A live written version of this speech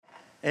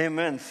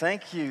Amen.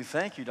 Thank you,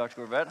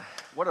 Dr. Gorvet.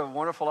 What a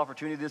wonderful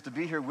opportunity it is to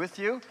be here with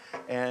you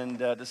and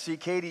to see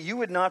Katie. You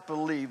would not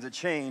believe the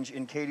change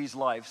in Katie's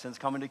life since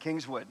coming to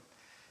Kingswood.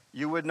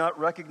 You would not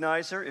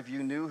recognize her if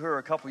you knew her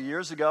a couple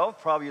years ago.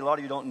 Probably a lot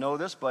of you don't know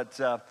this, but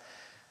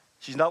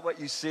she's not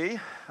what you see.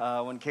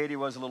 When Katie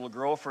was a little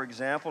girl, for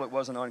example, it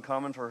wasn't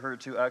uncommon for her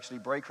to actually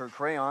break her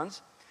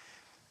crayons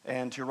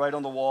and to write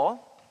on the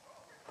wall.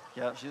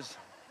 Yeah,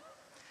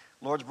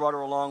 Lord's brought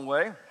her a long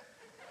way.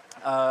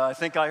 I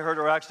think I heard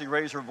her actually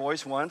raise her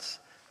voice once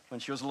when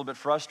she was a little bit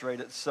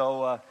frustrated.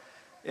 So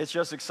it's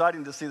just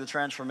exciting to see the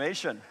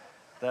transformation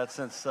that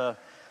since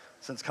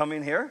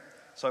coming here.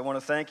 So I want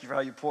to thank you for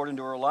how you poured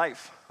into her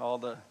life. All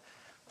the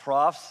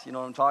profs, you know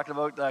what I'm talking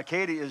about.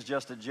 Katie is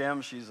just a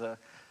gem. She's a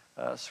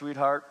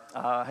sweetheart.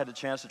 I had a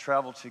chance to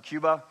travel to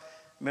Cuba,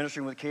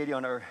 ministering with Katie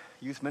on our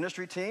youth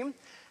ministry team.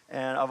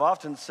 And I've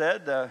often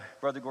said,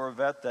 Brother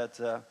Gorvet,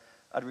 that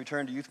I'd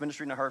return to youth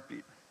ministry in a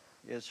heartbeat.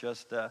 It's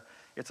just,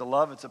 it's a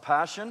love, it's a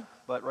passion,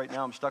 but right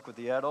now I'm stuck with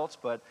the adults,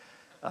 but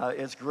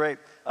it's great.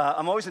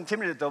 I'm always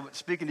intimidated, though,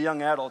 speaking to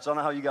young adults. I don't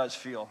know how you guys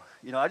feel.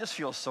 You know, I just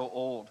feel so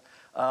old.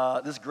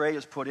 This gray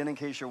is put in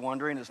case you're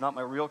wondering. It's not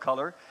my real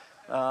color.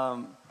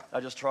 I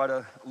just try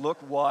to look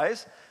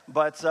wise.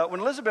 But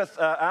when Elizabeth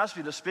asked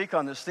me to speak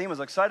on this theme, I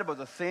was excited about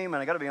the theme,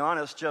 and I got to be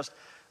honest, just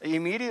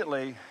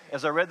immediately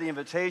as I read the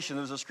invitation,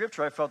 there was a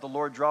scripture I felt the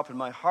Lord drop in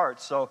my heart.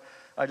 So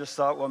I just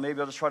thought, well, maybe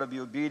I'll just try to be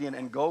obedient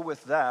and go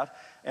with that.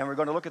 And we're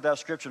going to look at that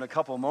scripture in a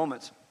couple of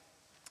moments.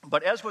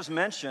 But as was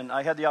mentioned,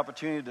 I had the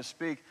opportunity to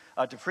speak,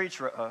 to preach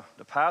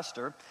the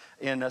pastor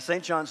in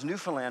St. John's,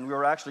 Newfoundland. We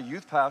were actually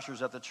youth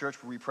pastors at the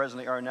church where we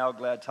presently are now,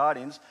 Glad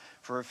Tidings,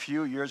 for a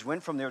few years.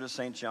 Went from there to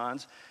St.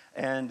 John's,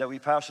 and we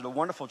pastored a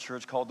wonderful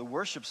church called the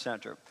Worship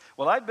Center.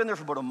 Well, I'd been there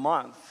for about a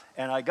month,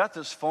 and I got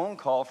this phone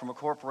call from a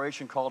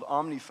corporation called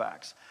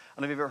Omnifax. I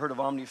don't know if you've ever heard of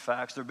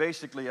Omnifax. They're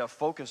basically a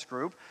focus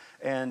group,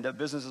 and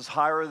businesses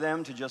hire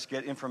them to just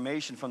get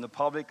information from the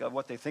public of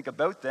what they think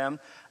about them.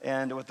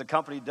 And what the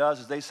company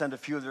does is they send a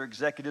few of their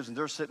executives, and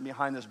they're sitting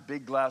behind this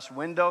big glass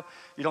window.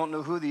 You don't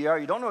know who they are.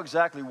 You don't know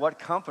exactly what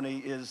company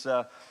is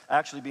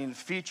actually being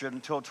featured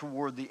until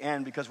toward the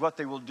end, because what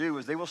they will do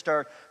is they will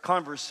start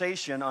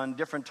conversation on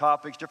different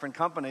topics, different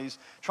companies,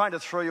 trying to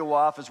throw you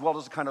off as well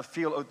as to kind of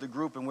feel out the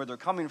group and where they're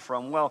coming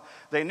from. Well,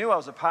 they knew I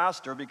was a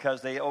pastor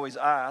because they always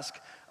ask,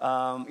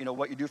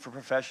 what you do for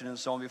profession and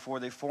so on before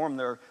they form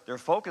their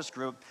focus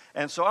group.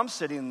 And so I'm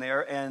sitting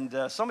there,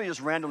 and somebody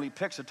just randomly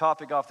picks a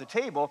topic off the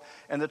table,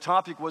 and the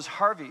topic was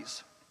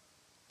Harvey's.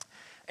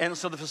 And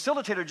so the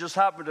facilitator just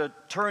happened to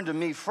turn to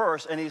me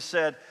first, and he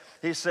said,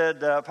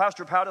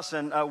 Pastor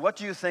Patterson, what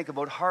do you think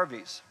about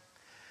Harvey's?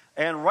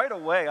 And right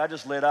away, I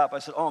just lit up. I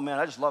said, oh man,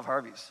 I just love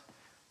Harvey's.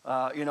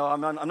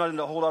 I'm not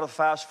into a whole lot of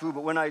fast food,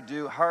 but when I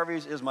do,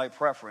 Harvey's is my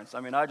preference. I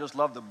mean, I just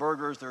love the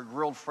burgers. They're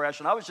grilled fresh.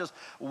 And I was just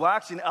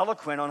waxing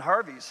eloquent on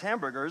Harvey's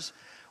hamburgers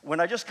when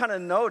I just kind of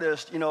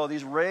noticed,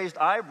 these raised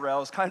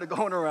eyebrows kind of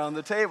going around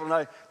the table. And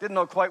I didn't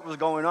know quite what was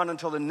going on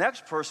until the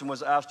next person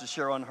was asked to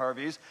share on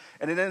Harvey's.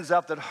 And it ends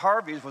up that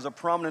Harvey's was a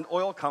prominent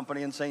oil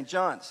company in St.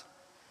 John's.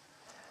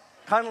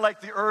 Kind of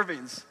like the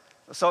Irvings.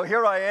 So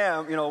here I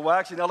am,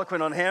 waxing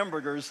eloquent on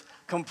hamburgers,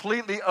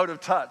 completely out of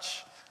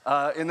touch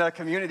in that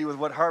community with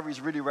what Harvey's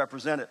really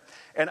represented.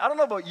 And I don't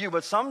know about you,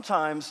 but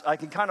sometimes I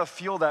can kind of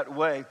feel that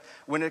way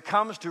when it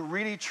comes to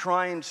really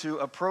trying to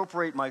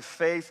appropriate my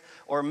faith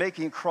or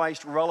making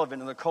Christ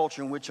relevant in the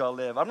culture in which I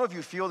live. I don't know if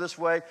you feel this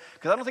way,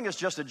 because I don't think it's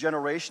just a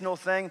generational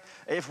thing.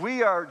 If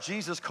we are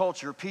Jesus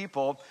culture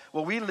people,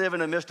 well, we live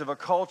in the midst of a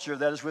culture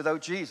that is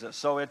without Jesus.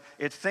 So it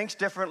thinks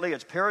differently,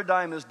 its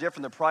paradigm is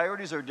different, the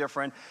priorities are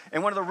different.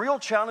 And one of the real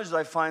challenges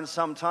I find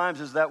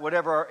sometimes is that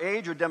whatever our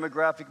age or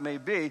demographic may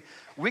be,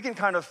 we can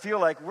kind of feel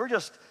like we're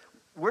just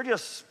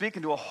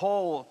speaking to a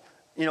whole,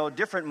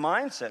 different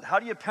mindset. How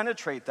do you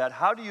penetrate that?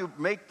 How do you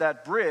make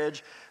that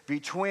bridge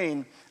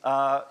between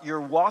your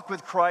walk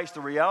with Christ,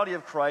 the reality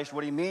of Christ,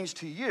 what he means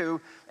to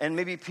you, and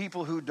maybe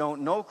people who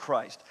don't know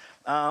Christ?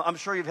 I'm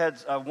sure you've had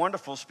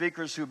wonderful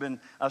speakers who've been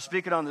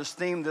speaking on this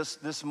theme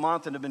this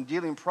month and have been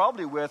dealing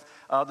probably with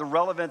the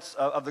relevance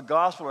of the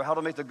gospel, or how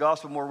to make the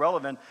gospel more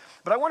relevant.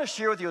 But I want to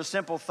share with you a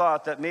simple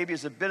thought that maybe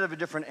is a bit of a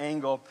different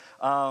angle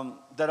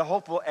that I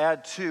hope will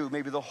add to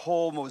maybe the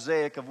whole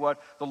mosaic of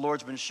what the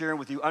Lord's been sharing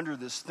with you under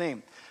this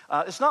theme.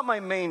 It's not my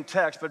main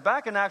text, but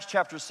back in Acts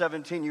chapter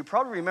 17, you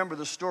probably remember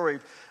the story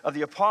of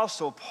the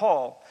Apostle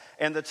Paul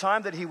and the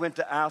time that he went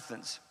to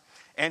Athens.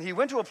 And he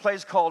went to a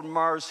place called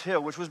Mars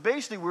Hill, which was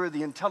basically where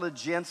the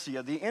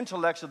intelligentsia, the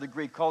intellects of the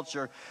Greek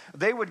culture,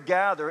 they would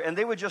gather and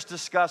they would just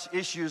discuss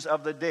issues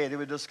of the day. They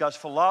would discuss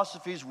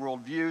philosophies,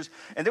 worldviews,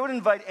 and they would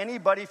invite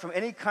anybody from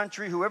any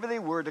country, whoever they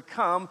were, to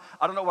come.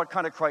 I don't know what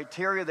kind of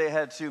criteria they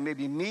had to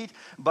maybe meet,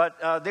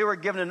 but they were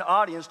given an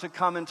audience to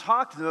come and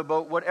talk to them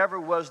about whatever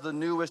was the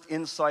newest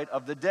insight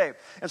of the day.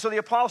 And so the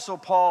Apostle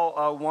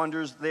Paul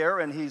wanders there,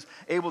 and he's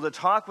able to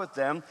talk with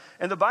them.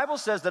 And the Bible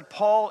says that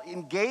Paul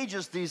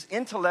engages these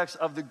intellects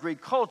of the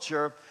Greek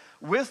culture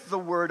with the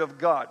Word of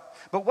God.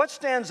 But what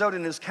stands out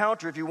in his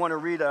counter, if you want to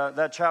read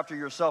that chapter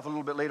yourself a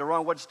little bit later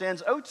on, what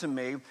stands out to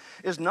me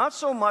is not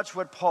so much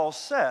what Paul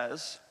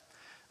says,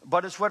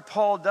 but it's what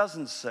Paul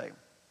doesn't say.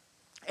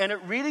 And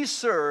it really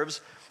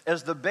serves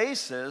as the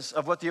basis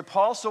of what the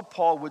Apostle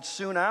Paul would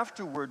soon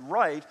afterward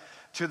write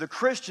to the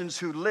Christians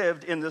who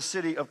lived in the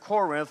city of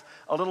Corinth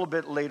a little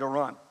bit later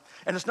on.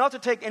 And it's not to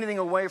take anything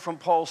away from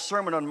Paul's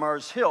sermon on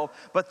Mars Hill,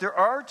 but there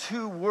are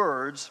two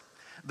words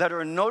that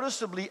are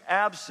noticeably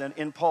absent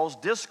in Paul's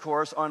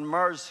discourse on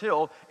Mars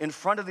Hill in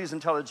front of these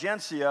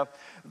intelligentsia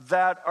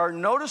that are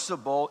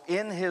noticeable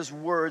in his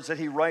words that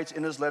he writes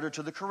in his letter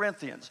to the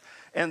Corinthians.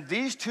 And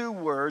these two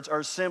words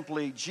are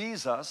simply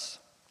Jesus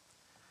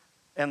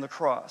and the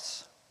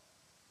cross.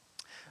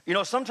 You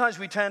know, sometimes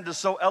we tend to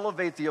so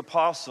elevate the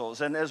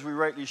apostles, and as we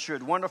rightly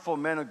should, wonderful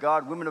men of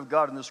God, women of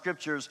God in the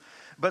scriptures,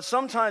 but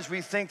sometimes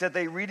we think that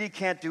they really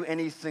can't do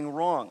anything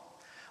wrong.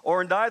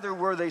 Or neither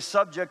were they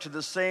subject to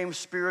the same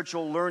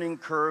spiritual learning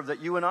curve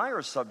that you and I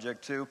are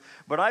subject to,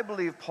 but I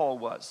believe Paul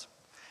was.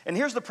 And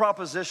here's the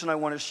proposition I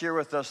want to share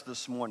with us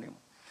this morning.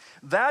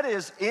 That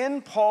is,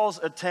 in Paul's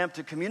attempt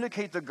to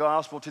communicate the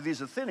gospel to these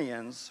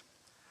Athenians,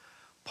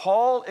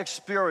 Paul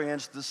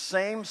experienced the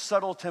same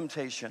subtle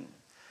temptation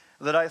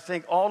that I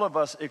think all of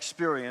us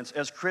experience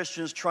as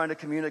Christians trying to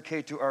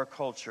communicate to our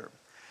culture.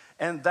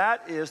 And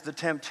that is the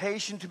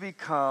temptation to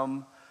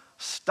become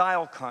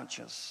style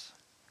conscious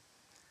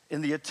in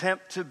the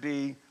attempt to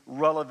be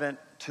relevant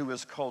to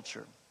his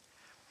culture.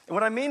 And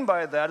what I mean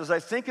by that is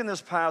I think in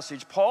this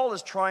passage, Paul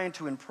is trying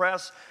to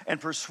impress and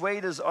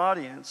persuade his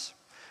audience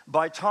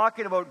by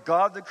talking about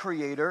God the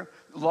Creator,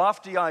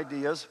 lofty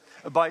ideas,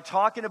 by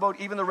talking about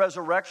even the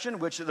resurrection,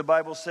 which the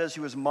Bible says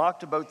he was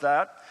mocked about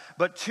that.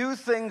 But two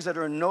things that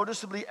are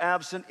noticeably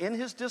absent in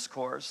his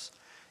discourse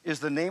is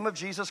the name of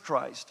Jesus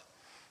Christ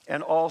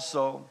and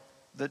also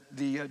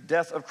the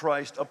death of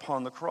Christ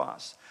upon the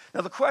cross. Now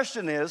the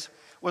question is,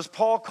 was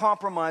Paul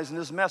compromising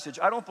his message?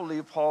 I don't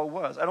believe Paul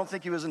was. I don't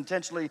think he was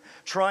intentionally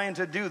trying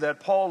to do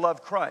that. Paul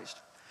loved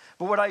Christ.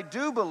 But what I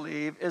do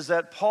believe is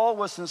that Paul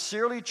was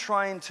sincerely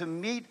trying to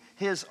meet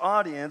his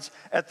audience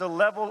at the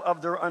level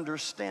of their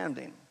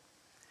understanding.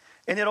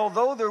 And yet,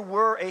 although there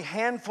were a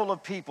handful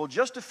of people,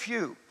 just a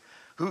few,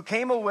 who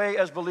came away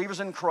as believers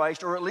in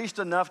Christ, or at least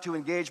enough to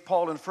engage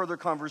Paul in further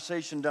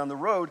conversation down the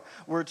road,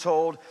 we're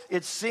told,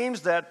 it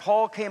seems that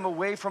Paul came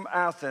away from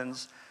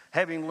Athens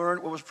having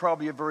learned what was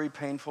probably a very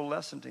painful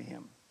lesson to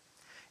him.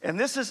 And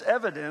this is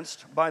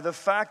evidenced by the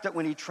fact that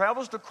when he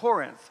travels to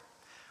Corinth,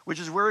 which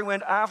is where he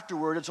went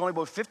afterward, it's only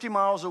about 50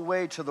 miles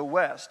away to the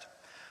west,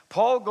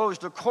 Paul goes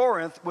to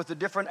Corinth with a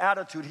different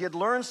attitude. He had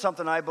learned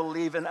something, I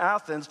believe, in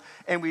Athens,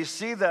 and we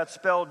see that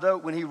spelled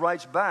out when he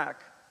writes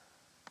back,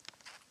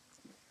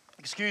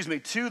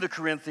 to the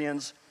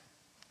Corinthians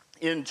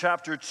in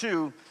chapter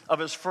 2 of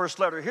his first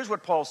letter. Here's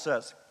what Paul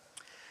says.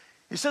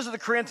 He says to the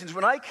Corinthians,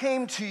 "When I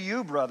came to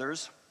you,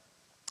 brothers,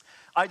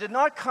 I did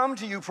not come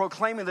to you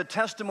proclaiming the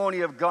testimony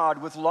of God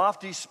with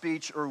lofty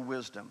speech or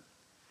wisdom.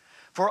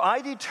 For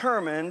I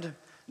determined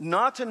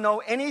not to know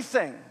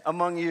anything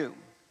among you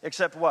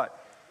except what?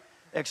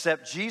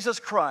 Except Jesus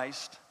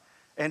Christ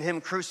and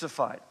him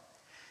crucified."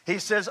 He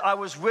says, "I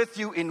was with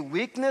you in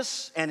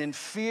weakness and in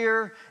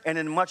fear and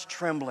in much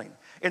trembling."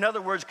 In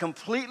other words,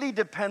 completely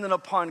dependent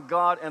upon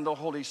God and the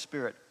Holy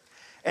Spirit.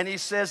 And he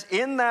says,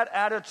 in that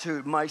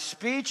attitude, my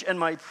speech and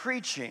my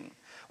preaching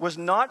was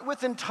not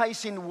with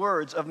enticing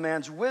words of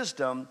man's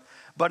wisdom,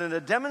 but in a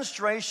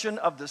demonstration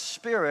of the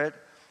Spirit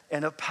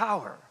and of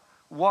power.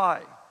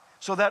 Why?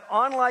 So that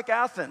unlike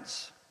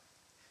Athens,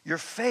 your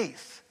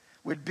faith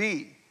would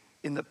be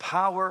in the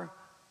power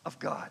of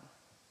God.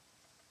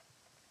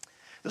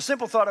 The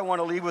simple thought I want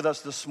to leave with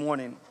us this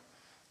morning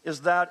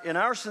is that in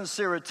our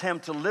sincere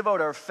attempt to live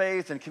out our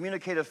faith and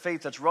communicate a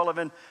faith that's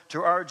relevant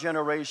to our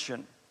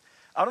generation,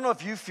 I don't know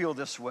if you feel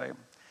this way,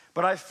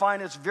 but I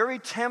find it's very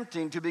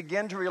tempting to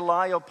begin to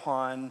rely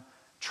upon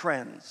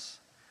trends.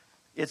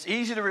 It's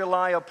easy to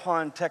rely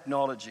upon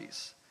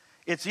technologies.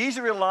 It's easy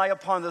to rely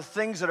upon the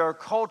things that our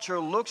culture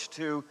looks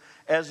to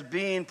as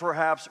being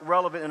perhaps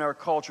relevant in our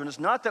culture. And it's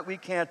not that we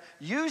can't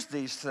use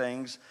these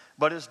things,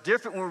 but it's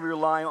different when we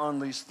rely on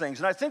these things.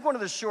 And I think one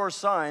of the sure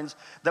signs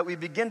that we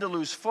begin to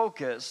lose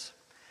focus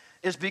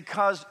is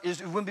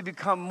when we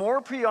become more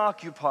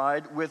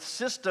preoccupied with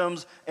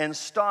systems and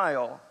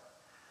style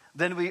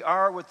than we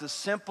are with the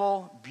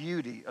simple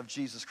beauty of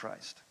Jesus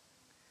Christ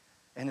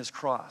and his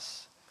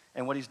cross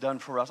and what he's done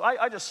for us.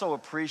 I just so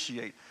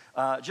appreciate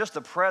just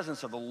the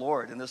presence of the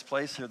Lord in this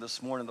place here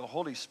this morning, the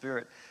Holy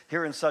Spirit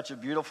here in such a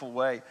beautiful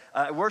way.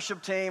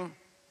 Worship team,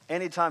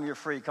 anytime you're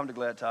free, come to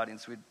Glad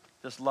Tidings. We'd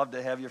just love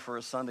to have you for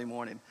a Sunday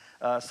morning.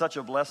 Such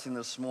a blessing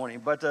this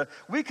morning. But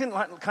we can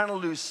kind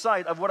of lose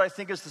sight of what I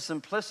think is the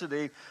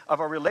simplicity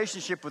of our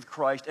relationship with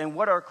Christ and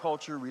what our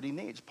culture really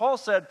needs. Paul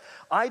said,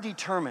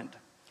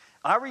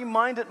 I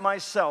reminded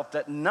myself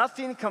that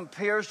nothing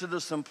compares to the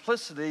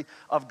simplicity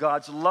of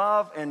God's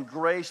love and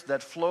grace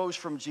that flows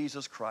from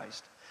Jesus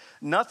Christ.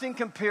 Nothing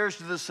compares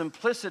to the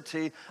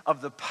simplicity of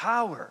the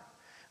power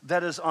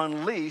that is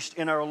unleashed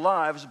in our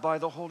lives by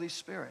the Holy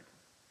Spirit.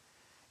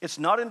 It's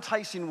not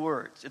enticing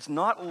words. It's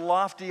not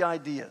lofty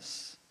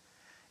ideas.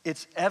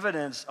 It's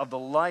evidence of the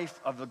life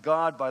of the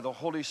God by the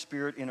Holy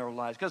Spirit in our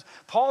lives. Because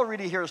Paul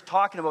really here is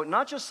talking about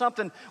not just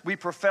something we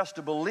profess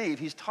to believe.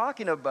 He's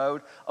talking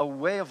about a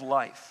way of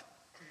life.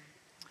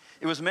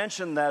 It was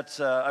mentioned that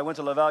I went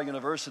to Laval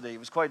University. It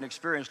was quite an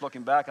experience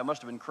looking back. I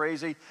must have been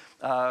crazy.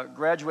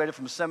 Graduated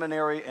from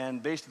seminary,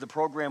 and basically the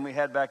program we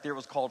had back there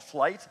was called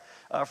FLIGHT,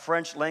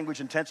 French Language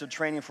Intensive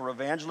Training for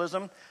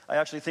Evangelism. I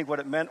actually think what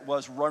it meant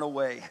was run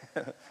away.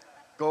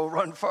 Go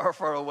run far,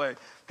 far away.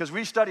 Because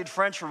we studied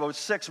French for about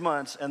 6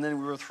 months, and then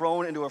we were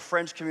thrown into a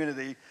French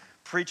community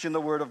preaching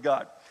the Word of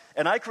God.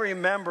 And I can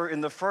remember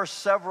in the first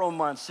several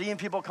months seeing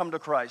people come to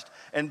Christ.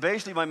 And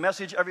basically my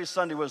message every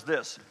Sunday was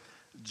this: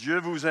 Je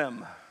vous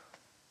aime.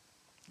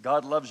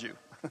 God loves you.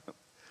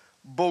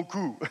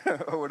 Beaucoup,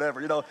 or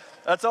whatever,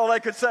 That's all I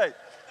could say.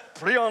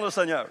 Prions le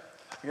Seigneur.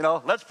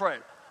 Let's pray.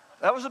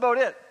 That was about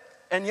it.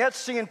 And yet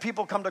seeing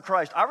people come to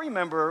Christ. I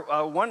remember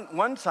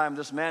one time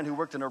this man who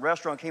worked in a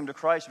restaurant came to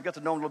Christ. We got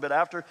to know him a little bit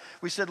after.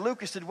 We said, Luke,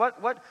 he said,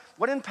 what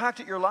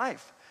impacted your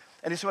life?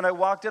 And he said, when I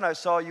walked in, I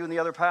saw you and the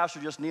other pastor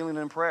just kneeling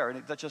in prayer.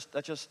 And that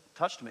just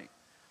touched me.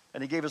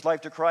 And he gave his life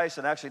to Christ,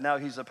 and actually now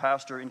he's a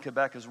pastor in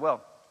Quebec as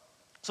well.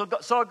 So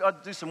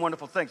God do some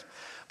wonderful things.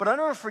 But I'll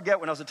never forget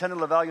when I was attending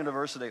Laval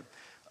University,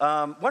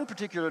 one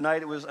particular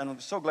night, and I'm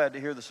so glad to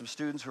hear there's some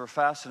students who are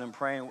fasting and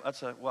praying.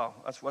 That's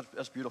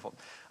beautiful.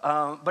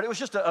 But it was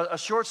just a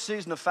short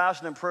season of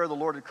fasting and prayer the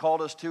Lord had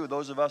called us to,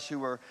 those of us who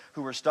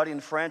were studying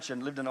French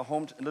and lived in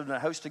a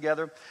house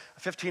together,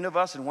 15 of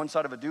us in one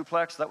side of a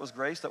duplex. That was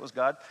grace, that was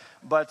God.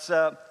 But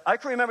I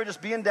can remember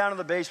just being down in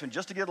the basement,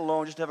 just to get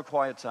alone, just to have a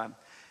quiet time.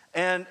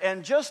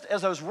 And just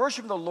as I was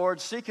worshiping the Lord,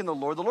 seeking the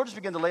Lord just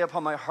began to lay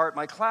upon my heart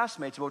my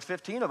classmates, about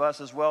 15 of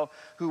us as well,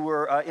 who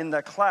were in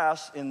that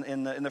class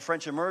in the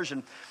French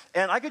immersion.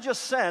 And I could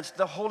just sense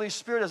the Holy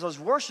Spirit as I was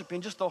worshiping,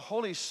 just the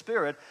Holy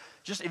Spirit,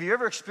 just if you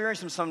ever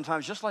experienced him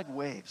sometimes, just like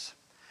waves.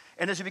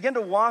 And as he began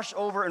to wash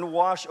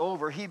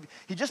over, he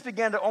just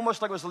began to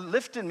almost like was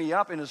lifting me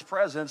up in his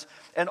presence.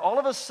 And all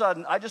of a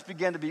sudden, I just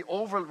began to be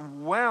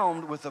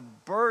overwhelmed with a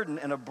burden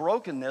and a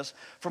brokenness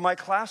for my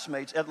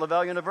classmates at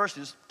Laval University.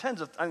 There's I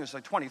think it was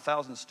like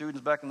 20,000 students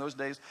back in those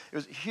days. It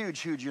was a huge,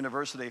 huge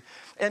university.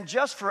 And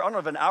just for, I don't know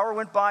if an hour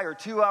went by or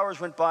 2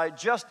 hours went by,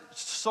 just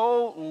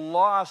so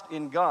lost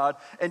in God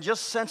and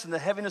just sensing the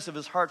heaviness of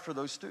his heart for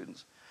those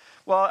students.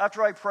 Well,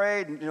 after I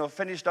prayed and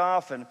finished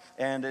off and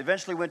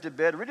eventually went to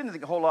bed, we didn't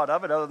think a whole lot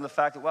of it other than the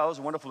fact that, wow, it was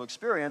a wonderful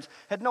experience.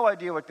 Had no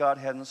idea what God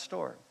had in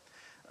store.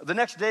 The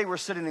next day, we're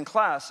sitting in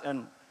class,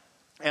 and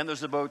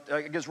there's about,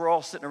 I guess we're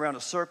all sitting around a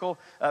circle.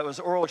 It was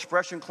oral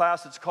expression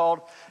class, it's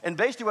called. And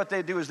basically what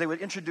they do is they would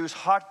introduce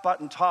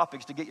hot-button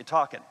topics to get you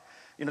talking.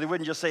 They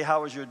wouldn't just say,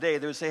 how was your day?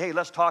 They would say, hey,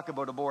 let's talk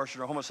about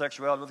abortion or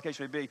homosexuality, whatever the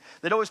case may be.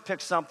 They'd always pick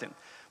something.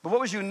 But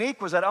what was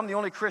unique was that I'm the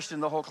only Christian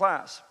in the whole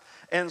class.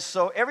 And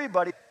so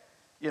everybody...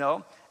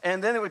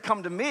 and then it would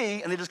come to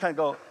me, and they just kind of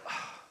go,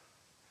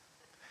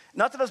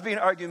 not that I was being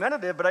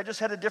argumentative, but I just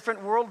had a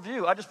different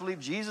worldview. I just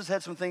believed Jesus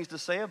had some things to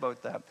say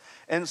about that.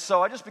 And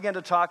so I just began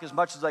to talk as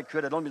much as I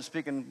could. I'd only been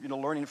speaking,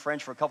 learning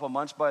French for a couple of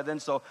months by then,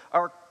 so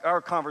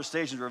our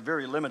conversations were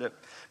very limited.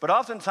 But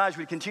oftentimes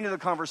we'd continue the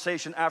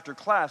conversation after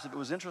class if it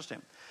was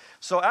interesting.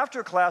 So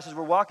after classes,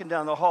 we're walking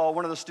down the hall.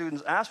 One of the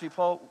students asked me,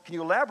 Paul, can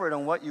you elaborate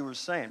on what you were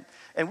saying?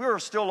 And we were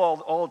still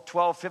all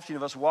 12, 15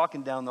 of us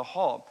walking down the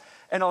hall.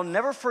 And I'll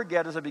never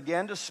forget as I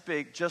began to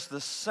speak just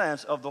the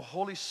sense of the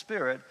Holy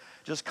Spirit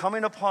just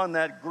coming upon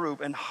that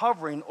group and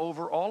hovering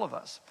over all of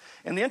us.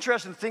 And the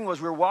interesting thing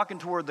was we were walking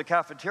toward the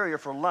cafeteria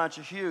for lunch,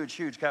 a huge,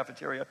 huge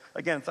cafeteria,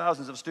 again,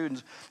 thousands of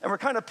students, and we're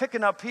kind of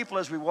picking up people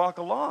as we walk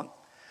along.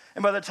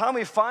 And by the time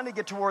we finally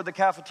get toward the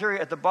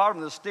cafeteria at the bottom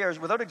of the stairs,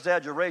 without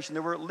exaggeration,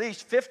 there were at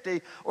least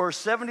 50 or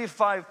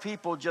 75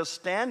 people just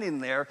standing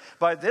there.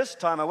 By this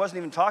time, I wasn't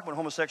even talking about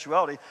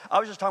homosexuality. I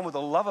was just talking about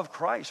the love of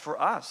Christ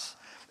for us.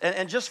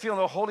 And just feeling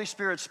the Holy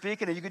Spirit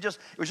speaking, and it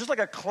was just like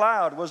a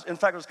cloud. In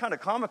fact, it was kind of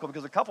comical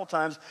because a couple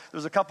times there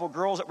was a couple of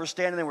girls that were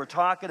standing there, were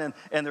talking,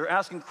 and they're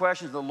asking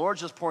questions, and the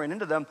Lord's just pouring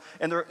into them,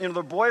 and their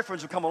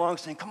boyfriends would come along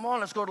saying, come on,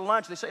 let's go to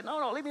lunch. They say,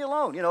 no, leave me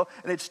alone, and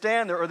they'd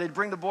stand there, or they'd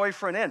bring the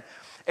boyfriend in.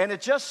 And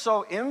it just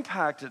so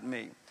impacted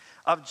me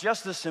of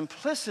just the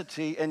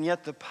simplicity and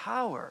yet the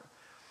power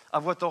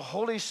of what the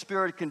Holy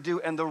Spirit can do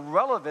and the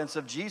relevance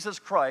of Jesus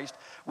Christ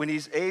when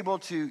he's able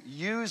to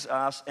use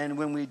us and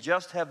when we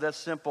just have that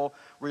simple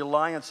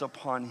reliance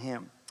upon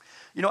him.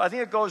 I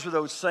think it goes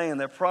without saying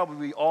that probably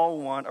we all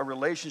want a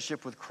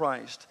relationship with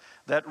Christ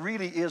that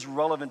really is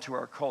relevant to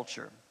our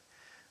culture.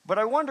 But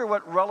I wonder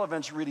what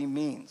relevance really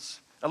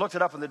means. I looked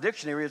it up in the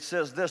dictionary. It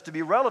says this: to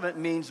be relevant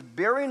means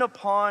bearing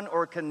upon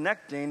or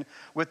connecting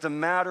with the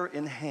matter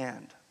in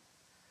hand.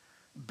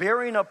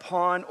 Bearing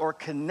upon or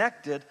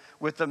connected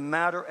with the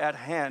matter at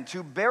hand.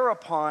 To bear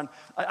upon,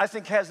 I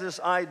think, has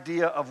this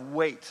idea of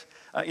weight.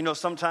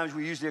 Sometimes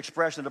we use the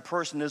expression that a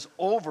person is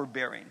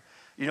overbearing.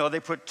 They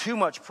put too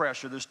much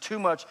pressure. There's too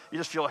much, you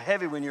just feel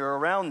heavy when you're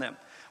around them.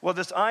 Well,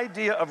 this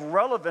idea of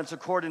relevance,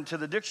 according to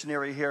the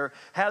dictionary here,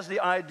 has the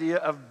idea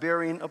of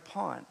bearing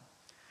upon.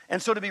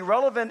 And so to be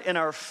relevant in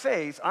our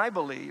faith, I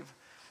believe,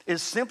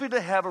 is simply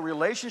to have a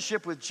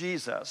relationship with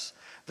Jesus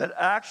that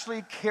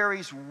actually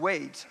carries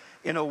weight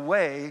in a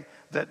way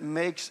that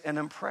makes an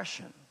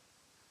impression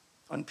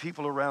on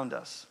people around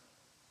us.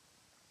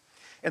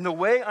 And the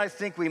way I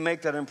think we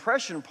make that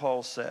impression,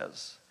 Paul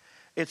says,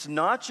 it's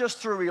not just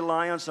through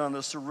reliance on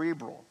the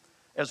cerebral.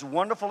 As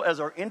wonderful as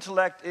our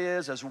intellect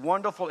is, as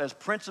wonderful as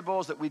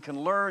principles that we can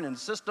learn and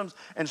systems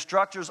and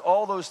structures,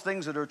 all those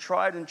things that are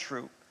tried and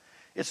true.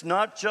 It's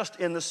not just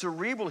in the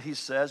cerebral, he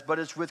says, but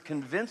it's with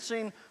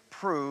convincing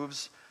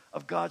proofs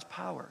of God's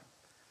power,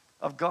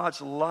 of God's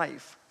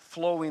life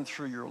flowing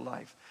through your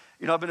life.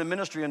 You know, I've been in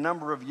ministry a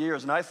number of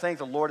years, and I thank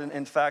the Lord. And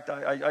in fact,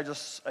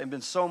 I've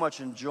been so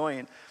much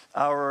enjoying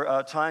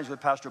our times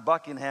with Pastor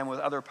Buckingham, with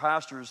other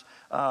pastors,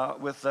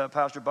 with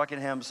Pastor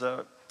Buckingham's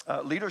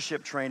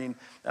leadership training.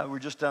 We were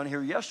just down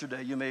here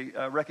yesterday. You may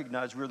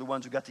recognize we were the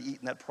ones who got to eat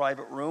in that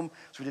private room,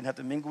 so we didn't have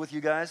to mingle with you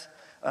guys.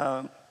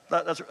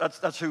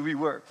 That's who we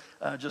were,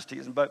 just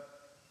teasing. But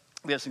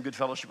we had some good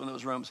fellowship in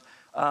those rooms.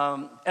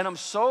 And I'm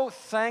so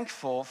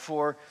thankful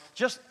for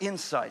just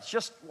insights,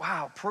 just,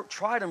 wow,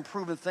 tried and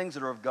proven things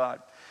that are of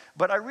God.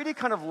 But I really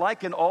kind of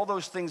liken all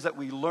those things that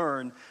we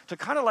learn to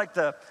kind of like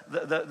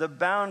the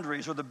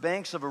boundaries or the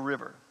banks of a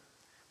river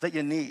that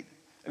you need.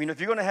 I mean, if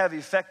you're going to have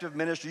effective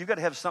ministry, you've got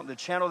to have something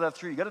to channel that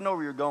through. You've got to know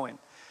where you're going.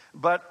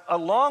 But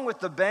along with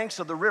the banks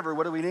of the river,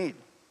 what do we need?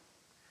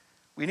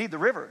 We need the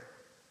river,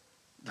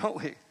 don't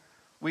we?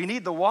 We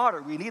need the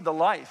water. We need the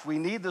life. We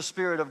need the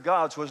Spirit of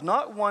God. So it's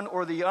not one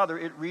or the other.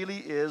 It really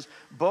is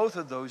both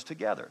of those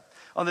together.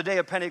 On the day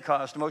of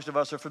Pentecost, most of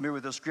us are familiar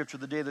with this scripture,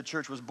 the day the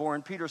church was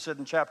born. Peter said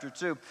in chapter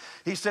 2,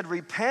 he said,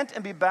 "Repent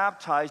and be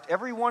baptized,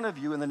 every one of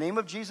you, in the name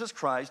of Jesus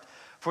Christ,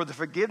 for the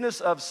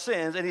forgiveness of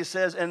sins." And he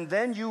says, "And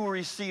then you will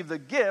receive the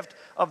gift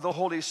of the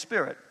Holy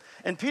Spirit."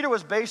 And Peter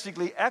was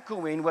basically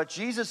echoing what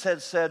Jesus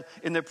had said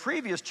in the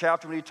previous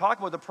chapter when he talked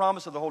about the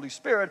promise of the Holy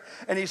Spirit.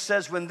 And he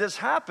says, when this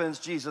happens,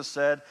 Jesus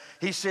said,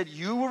 he said,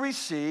 you will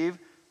receive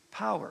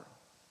power.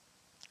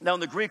 Now, in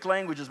the Greek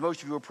language, as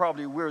most of you are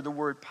probably aware, the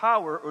word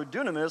power or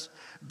dunamis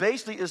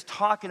basically is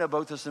talking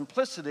about the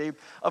simplicity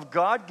of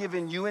God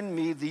giving you and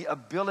me the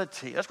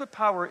ability. That's what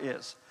power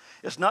is.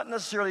 It's not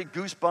necessarily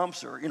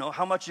goosebumps or,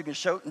 how much you can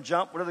shout and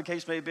jump, whatever the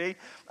case may be.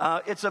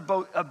 It's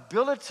about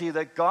ability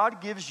that God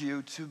gives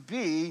you to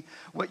be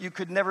what you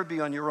could never be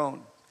on your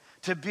own.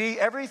 To be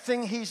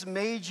everything he's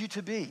made you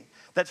to be.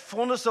 That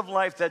fullness of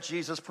life that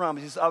Jesus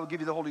promised. He says, I will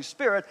give you the Holy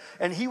Spirit,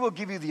 and he will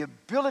give you the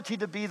ability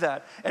to be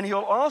that. And he'll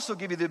also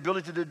give you the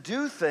ability to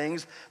do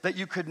things that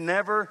you could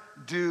never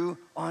do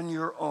on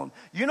your own.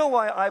 You know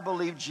why I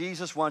believe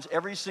Jesus wants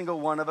every single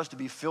one of us to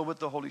be filled with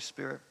the Holy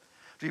Spirit?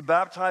 To be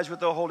baptized with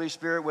the Holy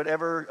Spirit,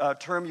 whatever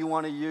term you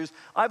want to use.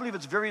 I believe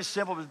it's very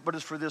simple, but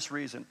it's for this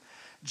reason.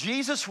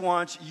 Jesus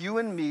wants you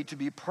and me to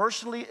be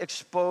personally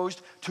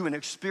exposed to an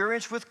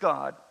experience with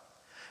God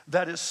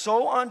that is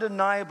so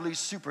undeniably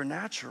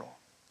supernatural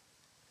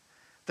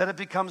that it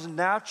becomes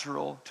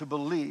natural to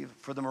believe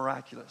for the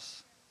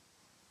miraculous.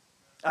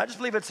 I just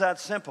believe it's that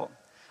simple.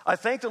 I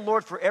thank the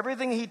Lord for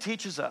everything he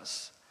teaches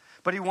us.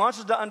 But he wants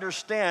us to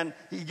understand,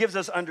 he gives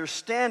us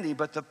understanding,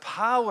 but the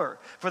power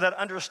for that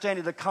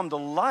understanding to come to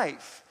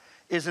life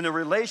is in a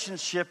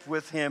relationship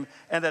with him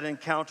and that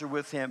encounter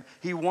with him.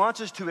 He wants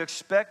us to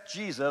expect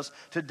Jesus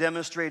to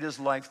demonstrate his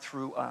life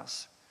through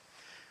us.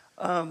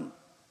 I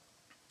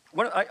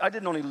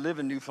didn't only live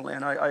in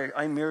Newfoundland.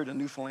 I married a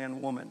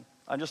Newfoundland woman.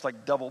 I'm just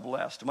like double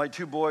blessed. My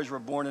two boys were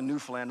born in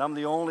Newfoundland. I'm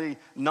the only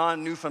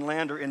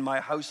non-Newfoundlander in my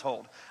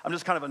household. I'm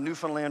just kind of a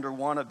Newfoundlander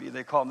wannabe,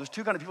 they call them. There's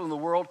two kinds of people in the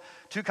world,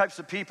 two types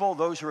of people,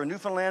 those who are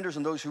Newfoundlanders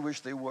and those who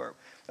wish they were.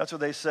 That's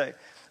what they say.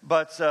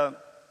 But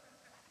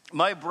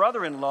my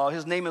brother-in-law,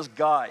 his name is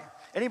Guy.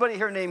 Anybody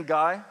here named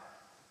Guy?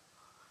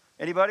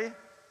 Anybody?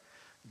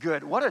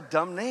 Good. What a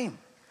dumb name.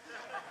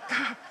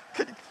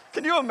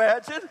 Can you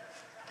imagine?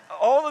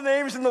 All the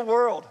names in the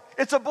world.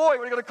 It's a boy.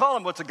 What are you going to call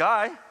him? What's a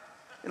guy?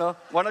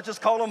 Why not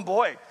just call him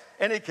Boy?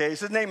 Any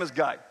case, his name is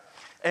Guy.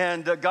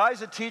 And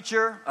Guy's a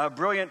teacher, a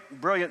brilliant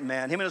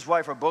man. Him and his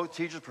wife are both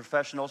teachers,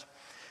 professionals.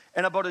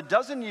 And about a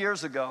dozen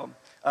years ago,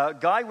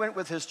 Guy went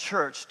with his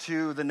church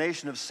to the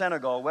nation of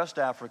Senegal, West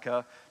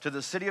Africa, to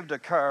the city of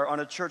Dakar on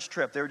a church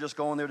trip. They were just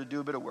going there to do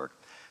a bit of work,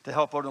 to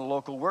help out in the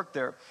local work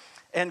there.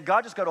 And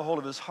God just got a hold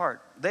of his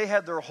heart. They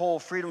had their whole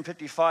Freedom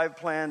 55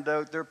 planned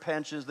out, their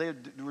pensions. They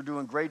were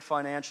doing great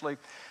financially.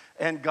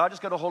 And God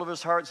just got a hold of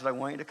his heart and said, I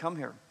want you to come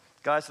here.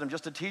 Guy said, I'm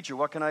just a teacher.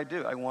 What can I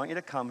do? I want you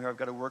to come here. I've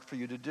got a work for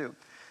you to do.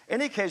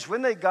 In any case,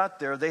 when they got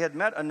there, they had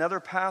met another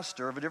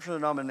pastor of a different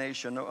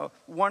denomination, a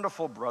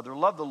wonderful brother,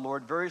 loved the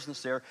Lord, very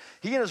sincere.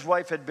 He and his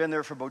wife had been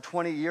there for about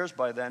 20 years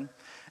by then.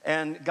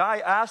 And Guy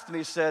asked me,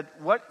 he said,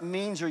 what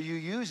means are you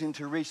using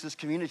to reach this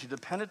community, to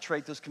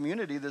penetrate this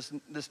community,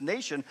 this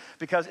nation?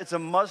 Because it's a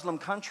Muslim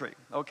country,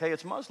 okay?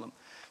 It's Muslim.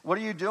 What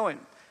are you doing?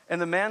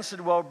 And the man said,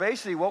 well,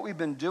 basically what we've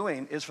been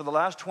doing is for the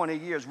last 20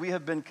 years, we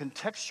have been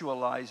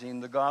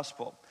contextualizing the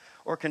gospel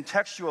or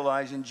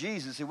contextualizing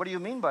Jesus. He said, what do you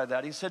mean by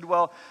that? He said,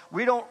 well,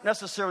 we don't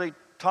necessarily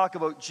talk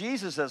about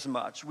Jesus as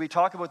much. We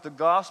talk about the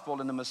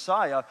gospel and the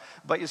Messiah,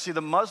 but you see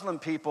the Muslim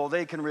people,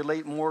 they can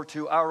relate more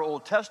to our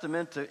Old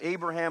Testament, to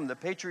Abraham, the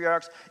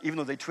patriarchs, even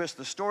though they twist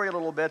the story a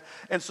little bit.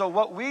 And so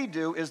what we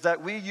do is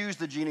that we use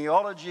the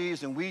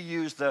genealogies and we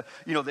use the,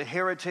 the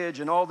heritage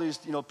and all these,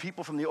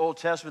 people from the Old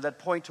Testament that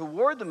point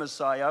toward the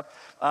Messiah.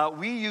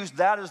 We use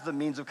that as the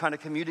means of kind of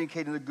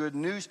communicating the good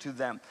news to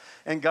them.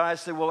 And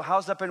guys say, well,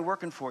 how's that been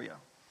working for you?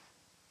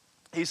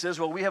 He says,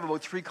 well, we have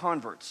about 3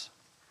 converts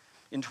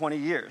in 20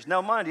 years.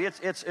 Now, mind you,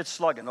 it's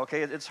slugging,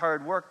 okay? It's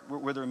hard work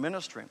where they're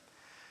ministering.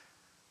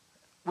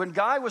 When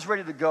Guy was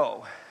ready to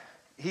go,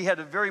 he had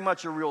very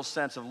much a real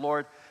sense of,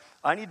 Lord,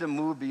 I need to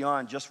move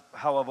beyond just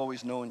how I've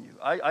always known you.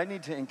 I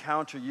need to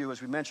encounter you,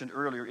 as we mentioned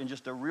earlier, in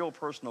just a real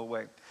personal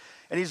way.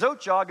 And he's out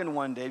jogging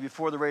one day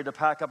before they're ready to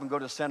pack up and go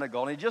to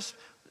Senegal, and he just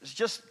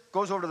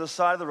goes over to the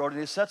side of the road,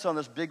 and he sits on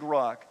this big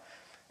rock,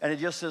 and he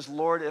just says,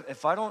 Lord,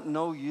 if I don't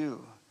know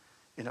you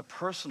in a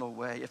personal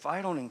way, if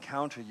I don't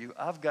encounter you,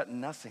 I've got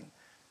nothing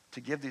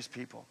to give these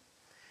people.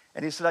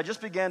 And he said, I just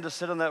began to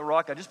sit on that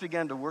rock. I just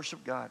began to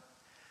worship God.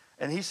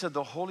 And he said,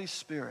 the Holy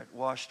Spirit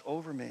washed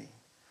over me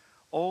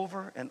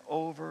over and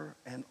over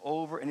and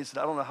over. And he said,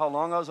 I don't know how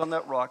long I was on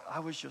that rock. I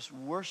was just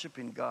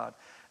worshiping God.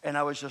 And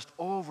I was just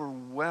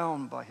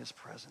overwhelmed by his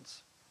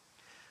presence.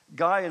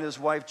 Guy and his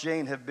wife,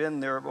 Jane, have been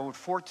there about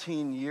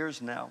 14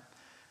 years now.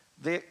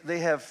 They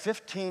have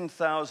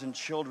 15,000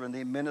 children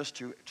they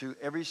minister to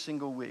every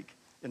single week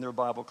in their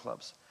Bible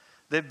clubs.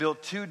 They've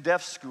built 2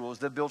 deaf schools.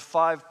 They've built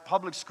 5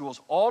 public schools.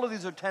 All of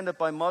these are attended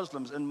by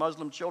Muslims and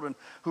Muslim children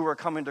who are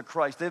coming to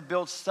Christ. They've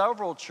built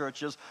several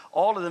churches,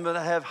 all of them that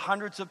have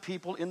hundreds of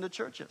people in the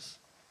churches.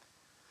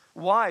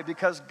 Why?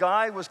 Because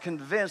Guy was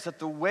convinced that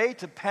the way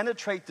to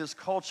penetrate this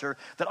culture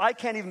that I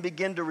can't even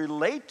begin to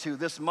relate to,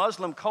 this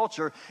Muslim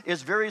culture,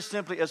 is very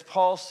simply, as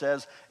Paul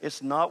says,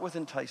 it's not with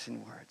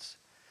enticing words.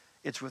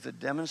 It's with a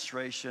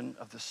demonstration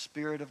of the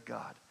Spirit of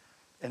God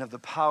and of the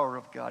power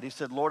of God. He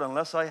said, Lord,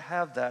 unless I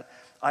have that,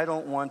 I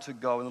don't want to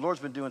go. And the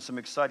Lord's been doing some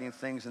exciting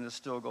things and is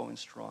still going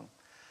strong.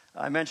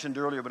 I mentioned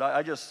earlier, but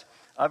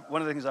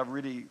one of the things I've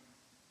really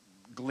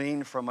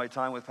gleaned from my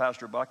time with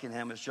Pastor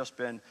Buckingham has just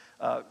been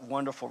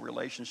wonderful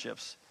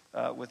relationships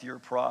with your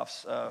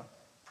profs.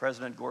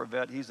 President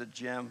Gorvet, he's a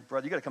gem.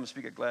 Brother, you got to come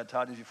speak at Glad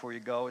Tidings before you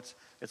go.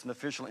 It's an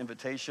official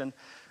invitation.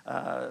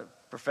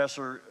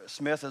 Professor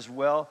Smith as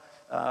well.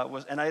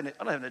 And I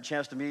don't have a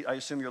chance to meet, I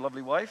assume, your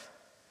lovely wife?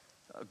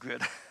 Oh,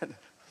 good.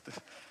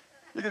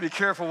 You got to be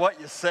careful what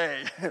you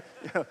say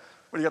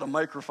when you got a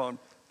microphone.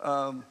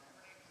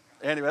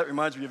 Anyway, that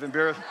reminds me of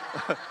embarrassing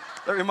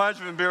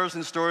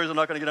stories. I'm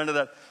not going to get into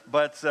that.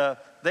 But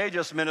they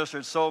just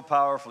ministered so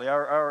powerfully.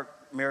 Our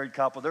married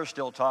couple, they're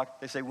still talking.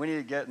 They say, we need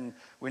to get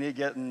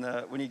in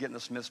the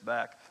Smiths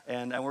back.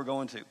 And we're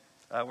going to.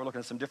 We're looking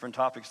at some different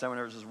topic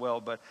seminars as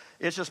well. But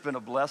it's just been a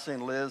blessing,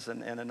 Liz,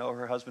 and I know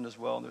her husband as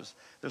well. And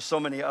there's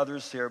so many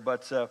others here.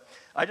 But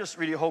I just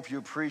really hope you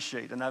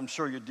appreciate, and I'm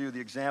sure you do,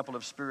 the example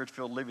of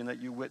Spirit-filled living that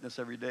you witness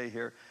every day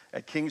here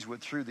at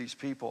Kingswood through these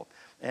people.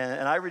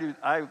 And I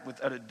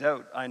without a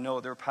doubt, I know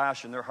their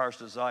passion, their heart's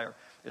desire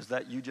is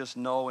that you just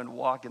know and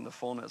walk in the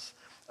fullness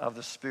of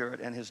the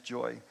Spirit and his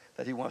joy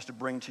that he wants to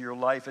bring to your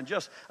life. And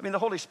the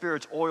Holy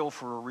Spirit's oil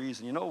for a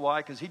reason. You know why?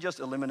 Because he just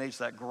eliminates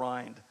that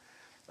grind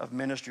of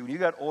ministry. When you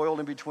got oil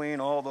in between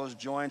all those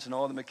joints and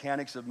all the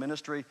mechanics of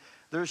ministry,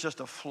 there's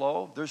just a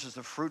flow, there's just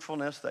a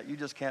fruitfulness that you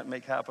just can't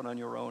make happen on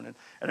your own. And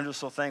I'm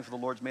just so thankful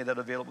the Lord's made that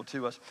available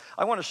to us.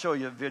 I want to show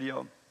you a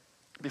video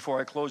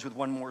before I close with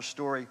one more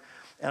story.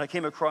 And I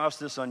came across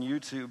this on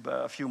YouTube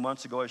a few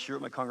months ago. I shared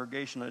it with my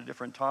congregation on a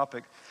different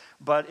topic.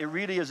 But it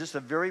really is just a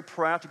very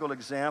practical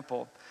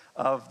example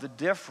of the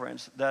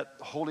difference that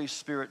Holy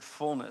Spirit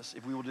fullness,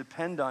 if we will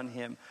depend on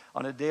him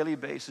on a daily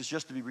basis,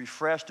 just to be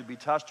refreshed, to be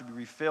touched, to be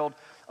refilled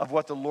of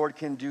what the Lord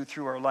can do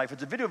through our life.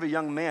 It's a video of a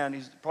young man.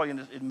 He's probably in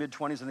his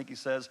mid-20s, I think he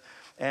says,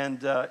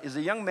 and is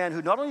a young man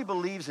who not only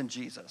believes in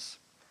Jesus,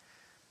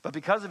 but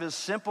because of his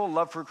simple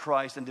love for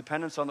Christ and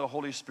dependence on the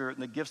Holy Spirit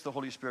and the gifts the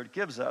Holy Spirit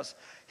gives us,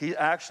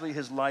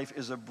 his life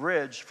is a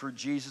bridge for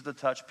Jesus to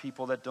touch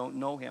people that don't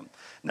know him.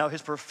 Now,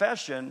 his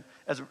profession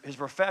is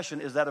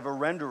that of a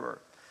renderer.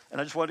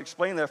 And I just want to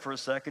explain that for a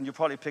second. You'll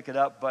probably pick it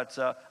up, but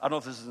I don't know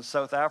if this is in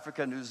South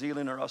Africa, New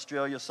Zealand, or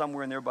Australia,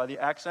 somewhere in there by the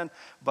accent.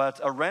 But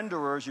a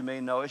renderer, as you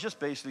may know, is just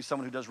basically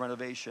someone who does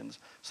renovations,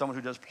 someone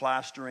who does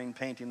plastering,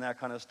 painting, that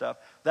kind of stuff.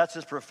 That's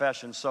his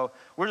profession. So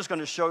we're just going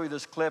to show you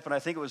this clip, and I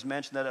think it was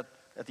mentioned that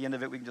at the end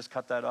of it, we can just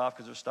cut that off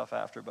because there's stuff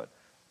after, but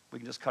we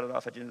can just cut it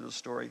off at the end of the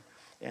story.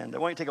 And I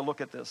want you to take a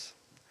look at this,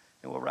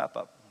 and we'll wrap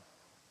up.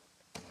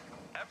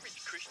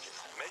 Average Christians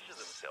measure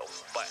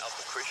themselves by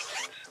other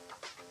Christians.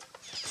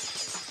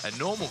 A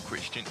normal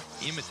Christian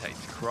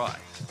imitates Christ.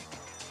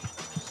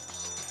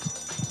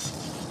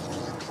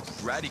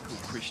 Radical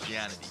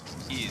Christianity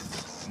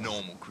is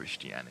normal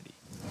Christianity.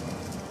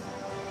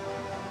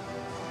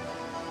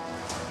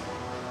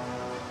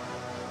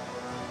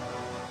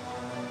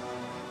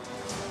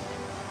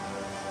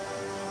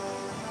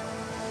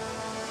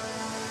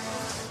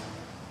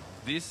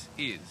 This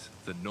is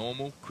the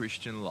normal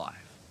Christian life.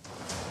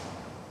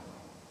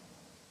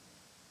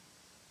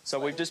 So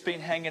we've just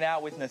been hanging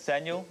out with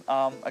Nathaniel.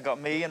 I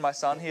got me and my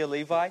son here,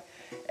 Levi,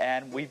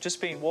 and we've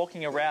just been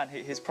walking around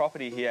his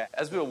property here.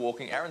 As we were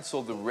walking, Aaron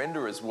saw the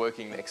renderers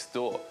working next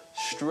door.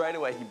 Straight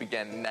away, he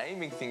began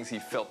naming things he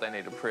felt they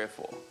needed prayer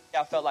for.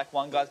 I felt like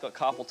one guy's got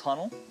carpal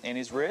tunnel in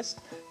his wrist,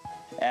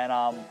 and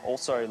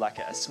also like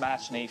a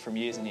smashed knee from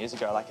years and years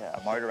ago, like a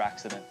motor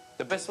accident.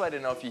 The best way to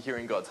know if you're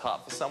hearing God's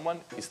heart for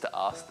someone is to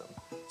ask them.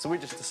 So we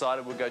just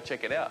decided we'd go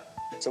check it out.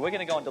 So we're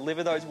going to go and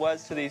deliver those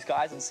words to these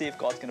guys and see if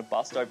God's going to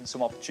bust open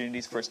some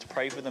opportunities for us to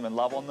pray for them and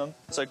love on them.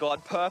 So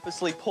God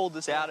purposely pulled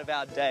us out of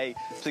our day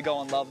to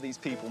go and love these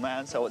people,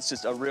 man. So it's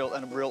just a real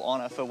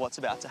honor for what's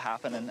about to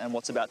happen and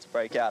what's about to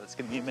break out. It's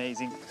going to be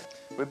amazing.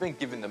 We've been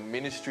given the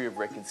ministry of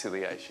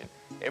reconciliation.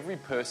 Every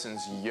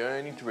person's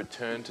yearning to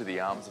return to the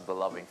arms of the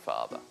loving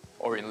Father.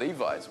 Or in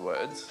Levi's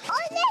words, On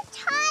the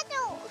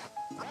tunnel.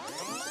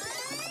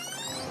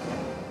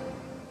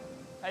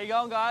 How you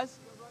going, guys?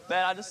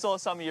 Man, I just saw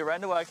some of your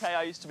render work. Hey,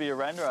 I used to be a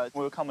renderer.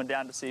 We were coming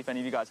down to see if any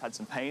of you guys had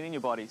some pain in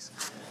your bodies.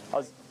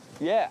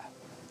 Yeah.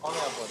 On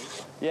our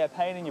bodies? Yeah,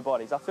 pain in your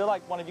bodies. I feel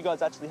like one of you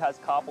guys actually has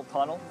carpal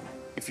tunnel.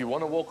 if you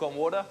want to walk on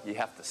water, you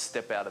have to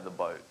step out of the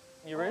boat.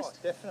 Your wrist?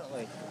 Oh,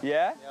 definitely.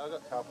 Yeah? Yeah, I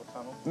got carpal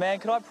tunnel. Man,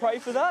 can I pray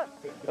for that?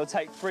 It'll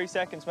take 3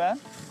 seconds, man.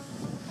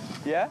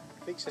 Yeah?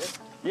 Fix it.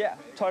 Yeah,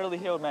 totally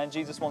healed, man.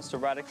 Jesus wants to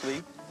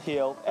radically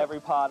heal every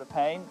part of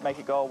pain, make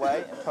it go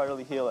away, and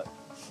totally heal it.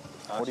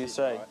 What do you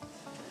say? Right.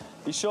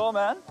 You sure,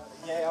 man?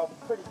 Yeah,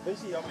 I'm pretty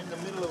busy. I'm in the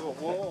middle of a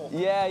wall.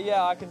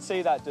 Yeah, I can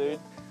see that, dude.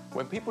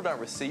 When people don't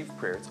receive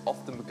prayer, it's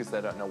often because they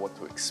don't know what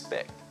to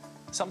expect.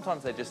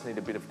 Sometimes they just need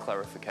a bit of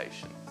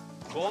clarification.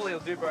 All he'll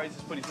do, bro, is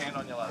just put his hand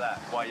on you like that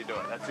while you're doing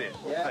it. That's it.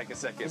 Yeah. Take a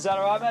second. Is that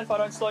all right, man, if I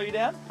don't slow you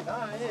down? No,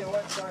 yeah, it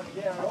won't slow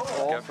me down at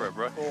all. Go for it,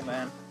 bro. Cool,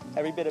 man.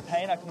 Every bit of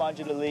pain, I command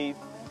you to leave,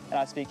 and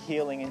I speak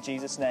healing in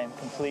Jesus' name,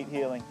 complete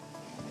healing.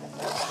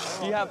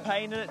 You have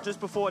pain in it just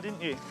before,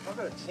 didn't you? I've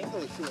got a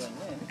tingly feeling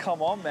there.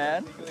 Come on,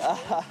 man. Isn't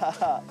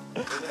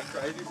that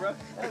crazy, bro?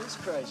 That is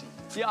crazy.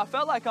 Yeah, I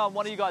felt like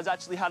one of you guys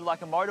actually had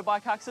like a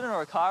motorbike accident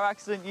or a car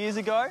accident years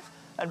ago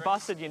and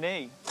busted your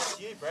knee. That's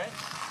you, Brent.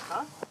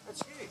 Huh?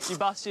 That's you. You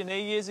busted your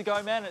knee years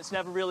ago, man, and it's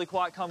never really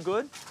quite come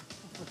good.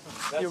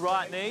 Your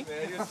right knee.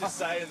 Man, he was just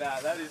saying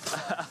that. That is.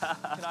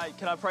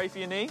 Can I pray for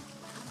your knee?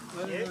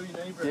 Let me know your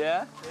knee, Brent.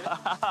 Yeah?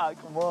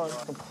 Come on.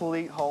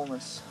 Complete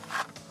wholeness.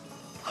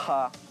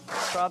 Ha.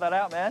 Try that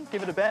out, man.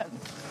 Give it a bend.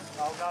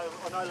 I'll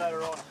know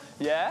later on.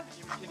 Yeah?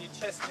 Can you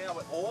test now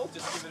at all?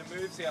 Just give it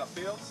a move, see how it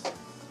feels.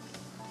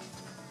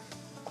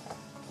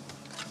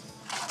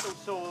 Still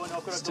sore and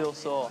I've got Still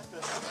sore.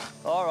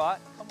 All right.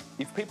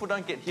 If people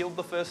don't get healed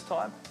the first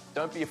time,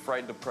 don't be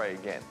afraid to pray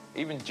again.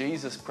 Even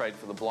Jesus prayed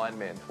for the blind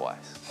man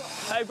twice.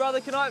 Hey, brother,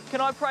 can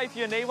I pray for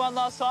your knee one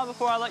last time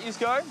before I let you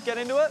go? Get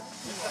into it?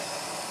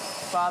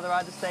 Father,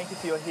 I just thank you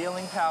for your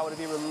healing power to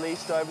be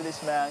released over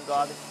this man,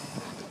 God.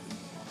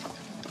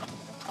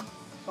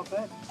 Not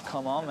bad.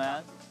 Come on,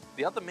 man.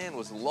 The other man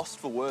was lost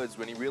for words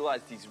when he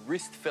realized his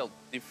wrist felt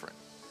different.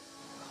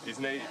 His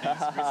knee, his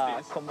wrist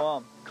is. Come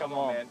on. Come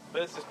on, man.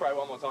 Let's just pray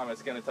one more time.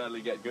 It's going to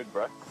totally get good,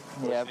 bro.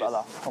 Yeah,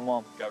 brother. Come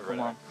on. Go for Come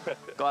it, on.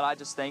 God, I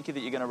just thank you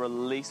that you're going to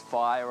release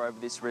fire over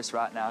this wrist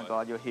right now,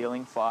 God. Your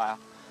healing fire.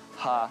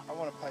 Ha. I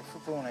want to play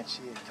football next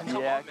year. Come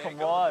on. Yeah, on, man, come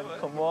go on, do it.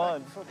 come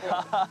on.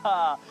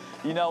 Football.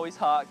 You know his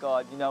heart,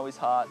 God. You know his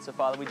heart. So,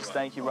 Father, we just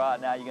thank you right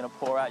now. You're going to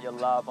pour out your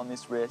love on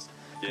this wrist.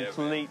 Yeah,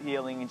 Complete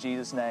healing in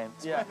Jesus' name.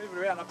 Yeah. Move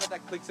it around. I've got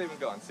that clicks even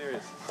going.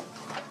 Serious.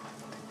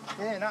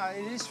 Yeah, no,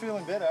 it is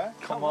feeling better.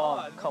 Come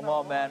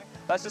on, man.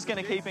 That's just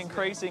going to keep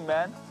increasing,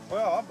 man.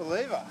 Well, I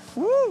believe her.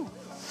 Woo!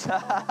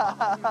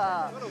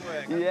 That'll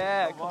work.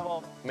 Yeah, come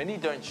on. Many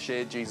don't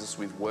share Jesus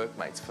with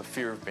workmates for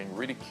fear of being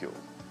ridiculed.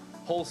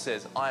 Paul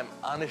says, I am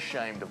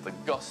unashamed of the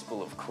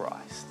gospel of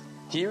Christ.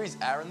 Here is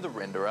Aaron the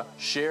renderer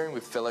sharing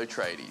with fellow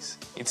tradies.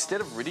 Instead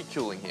of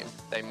ridiculing him,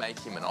 they make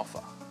him an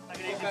offer.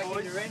 You go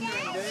into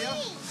rendering, do you?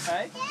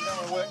 Hey? You don't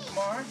want to work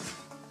tomorrow?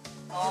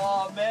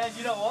 Oh, man,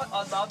 you know what?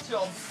 I'd love to.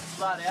 I'm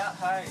flat out.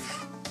 Hey.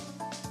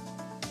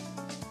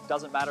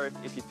 Doesn't matter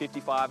if you're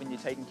 55 and you're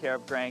taking care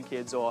of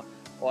grandkids or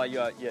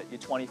you're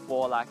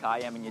 24 like I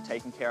am and you're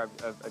taking care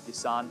of your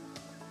son.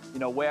 You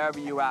know, wherever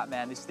you're at,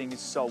 man, this thing is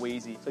so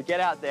easy. So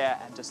get out there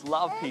and just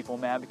love people,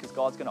 man, because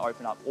God's going to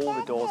open up all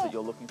the doors that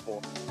you're looking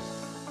for.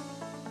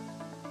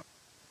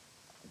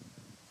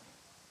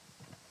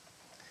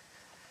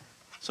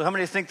 So how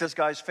many think this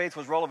guy's faith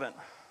was relevant?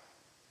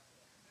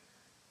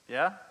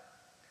 Yeah?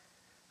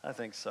 I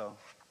think so.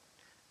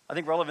 I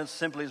think relevance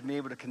simply is being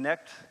able to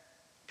connect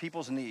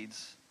people's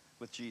needs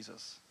with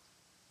Jesus.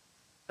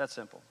 That's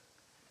simple.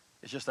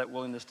 It's just that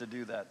willingness to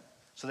do that.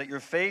 So that your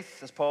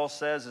faith, as Paul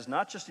says, is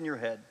not just in your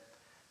head,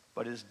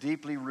 but is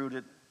deeply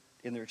rooted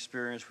in their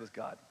experience with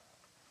God.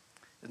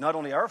 It's not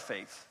only our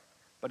faith,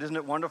 but isn't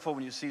it wonderful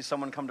when you see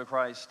someone come to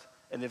Christ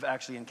and they've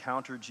actually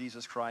encountered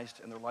Jesus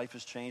Christ and their life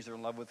has changed, they're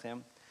in love with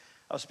him.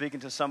 I was speaking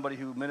to somebody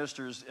who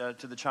ministers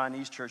to the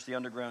Chinese church, the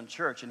underground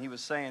church, and he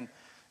was saying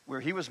where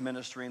he was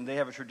ministering, they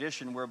have a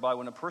tradition whereby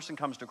when a person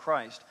comes to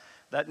Christ,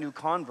 that new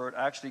convert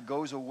actually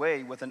goes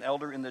away with an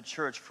elder in the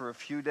church for a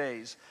few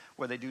days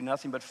where they do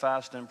nothing but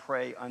fast and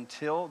pray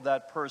until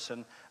that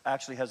person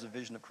actually has a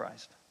vision of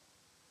Christ,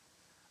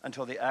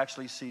 until they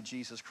actually see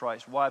Jesus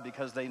Christ. Why?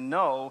 Because they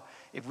know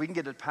if we can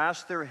get it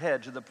past their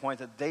head to the point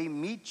that they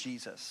meet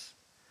Jesus,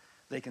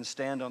 they can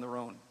stand on their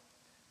own,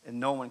 and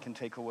no one can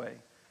take away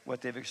what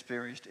they've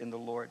experienced in the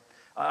Lord.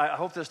 I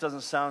hope this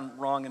doesn't sound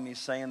wrong in me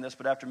saying this,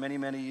 but after many,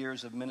 many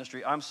years of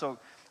ministry,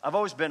 I've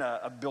always been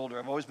a builder.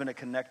 I've always been a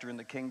connector in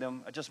the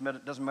kingdom. It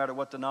doesn't matter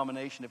what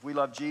denomination. If we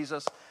love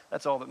Jesus,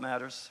 that's all that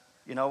matters.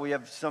 You know, we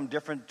have some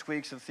different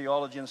tweaks of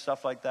theology and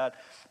stuff like that.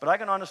 But I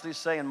can honestly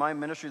say in my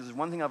ministry, there's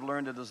one thing I've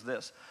learned, it is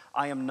this.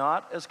 I am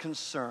not as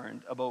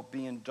concerned about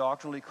being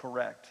doctrinally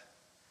correct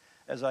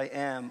as I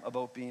am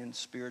about being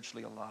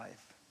spiritually alive.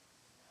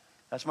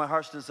 That's my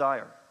heart's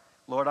desire.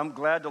 Lord, I'm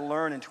glad to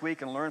learn and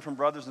tweak and learn from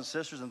brothers and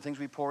sisters and things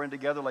we pour in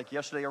together like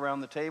yesterday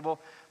around the table.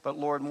 But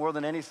Lord, more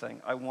than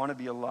anything, I want to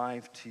be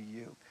alive to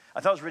you. I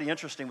thought it was really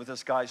interesting with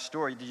this guy's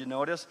story. Did you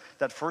notice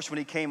that first when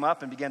he came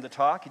up and began to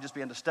talk, he just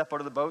began to step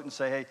out of the boat and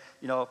say, hey,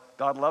 you know,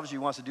 God loves you,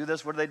 he wants to do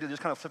this. What did they do? They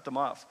just kind of flipped him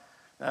off.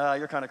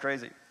 You're kind of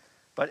crazy.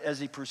 But as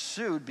he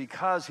pursued,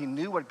 because he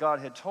knew what God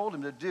had told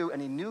him to do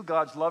and he knew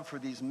God's love for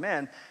these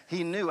men,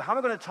 he knew, how am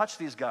I going to touch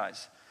these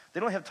guys? They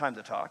don't have time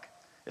to talk.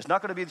 It's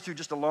not going to be through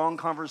just a long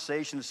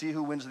conversation to see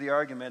who wins the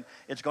argument.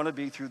 It's going to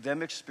be through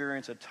them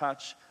experience a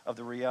touch of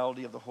the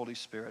reality of the Holy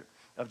Spirit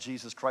of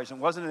Jesus Christ.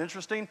 And wasn't it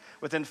interesting?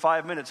 Within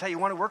 5 minutes, hey, you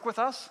want to work with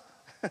us?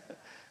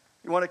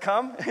 You want to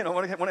come? You know,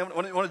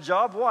 want a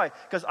job? Why?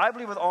 Because I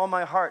believe with all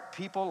my heart,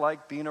 people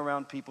like being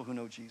around people who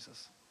know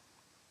Jesus.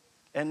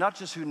 And not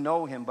just who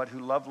know him, but who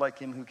love like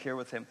him, who care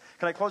with him.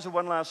 Can I close with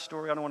one last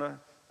story? I don't want to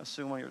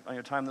assume on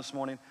your time this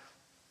morning.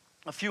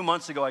 A few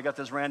months ago, I got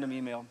this random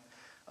email.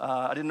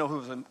 I didn't know who it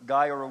was, a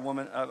guy or a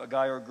woman, a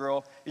guy or a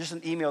girl. It's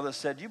just an email that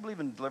said, do you believe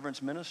in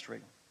deliverance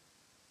ministry?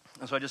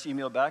 And so I just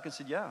emailed back and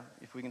said, yeah,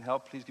 if we can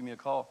help, please give me a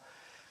call.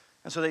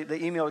 And so they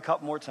emailed a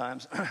couple more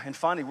times and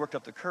finally worked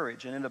up the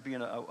courage and ended up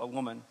being a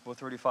woman, about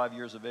 35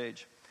 years of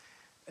age.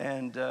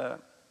 And so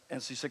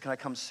she said, can I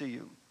come see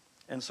you?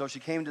 And so she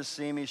came to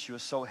see me. She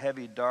was so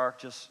heavy, dark,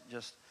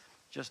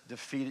 just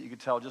defeated. You could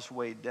tell, just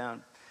weighed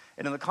down.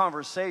 And in the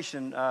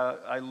conversation,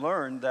 I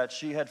learned that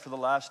she had, for the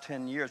last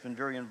 10 years, been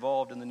very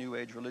involved in the New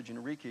Age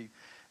religion, Reiki.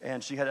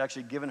 And she had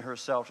actually given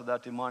herself to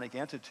that demonic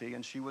entity,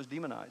 and she was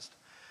demonized.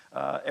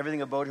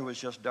 Everything about her was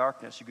just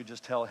darkness. You could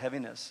just tell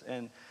heaviness.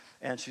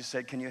 And she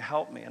said, can you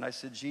help me? And I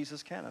said,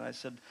 Jesus can. And I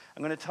said,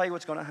 I'm going to tell you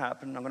what's going to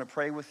happen. I'm going to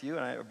pray with you.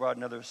 And I brought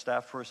another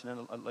staff person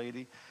in, a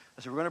lady.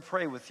 I said, we're going to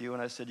pray with you.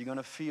 And I said, you're going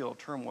to feel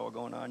turmoil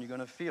going on. You're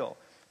going to feel,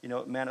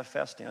 it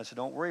manifesting. I said,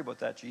 don't worry about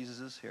that. Jesus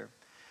is here.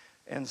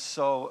 And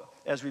so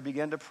as we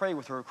began to pray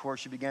with her, of course,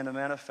 she began to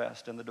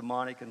manifest and the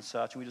demonic and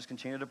such. And we just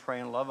continued to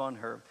pray and love on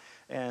her.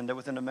 And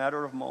within a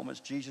matter of moments,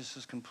 Jesus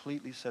has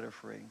completely set her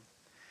free.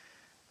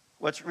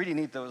 What's really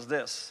neat, though, is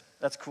this.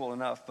 That's cool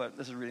enough, but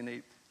this is really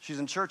neat. She's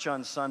in church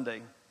on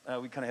Sunday.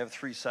 We kind of have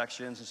 3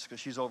 sections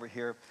because she's over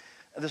here.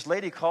 And this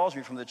lady calls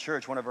me from the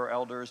church, one of our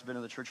elders, been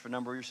in the church for a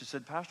number of years. She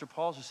said, Pastor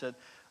Paul, she said,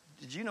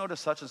 did you notice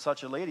such and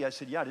such a lady? I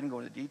said, yeah, I didn't go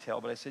into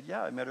detail, but I said,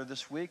 yeah, I met her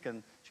this week,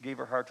 and she gave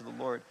her heart to the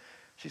Lord.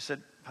 She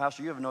said,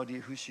 Pastor, you have no idea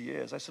who she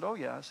is. I said, oh,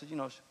 yeah. I said,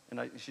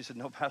 she said,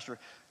 no, Pastor,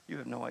 you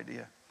have no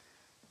idea.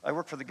 I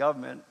work for the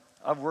government.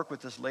 I've worked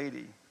with this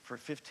lady for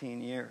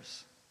 15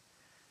 years.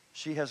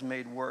 She has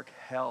made work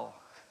hell,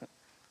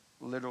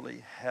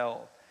 literally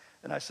hell.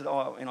 And I said,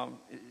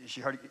 is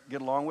she hard to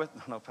get along with?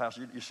 No,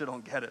 Pastor, you still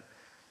don't get it.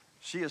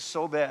 She is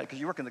so bad, because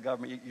you work in the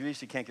government, you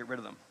usually can't get rid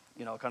of them,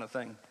 kind of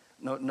thing.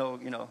 No,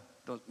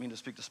 don't mean to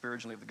speak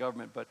disparagingly of the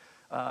government, but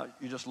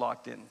you're just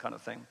locked in kind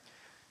of thing.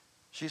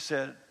 She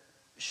said,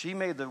 she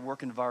made the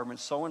work environment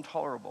so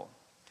intolerable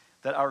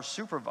that our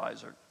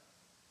supervisor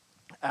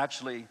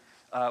actually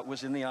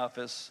was in the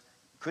office,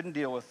 couldn't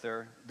deal with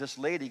her. This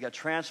lady got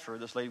transferred,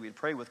 this lady we'd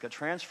prayed with got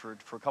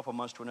transferred for a couple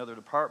months to another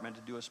department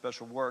to do a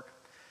special work.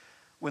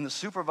 When the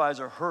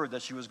supervisor heard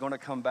that she was going to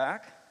come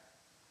back,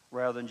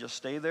 rather than just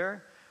stay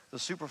there, the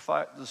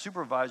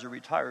supervisor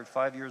retired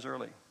 5 years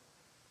early.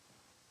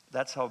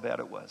 That's how bad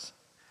it was.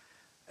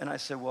 And I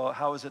said, well,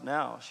 how is it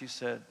now? She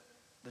said,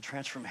 the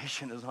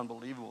transformation is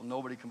unbelievable.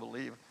 Nobody can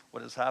believe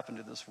what has happened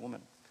to this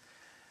woman.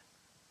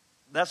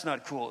 That's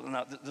not cool.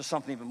 Now, there's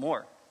something even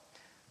more.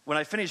 When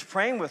I finished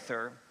praying with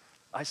her,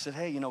 I said,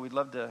 hey, we'd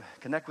love to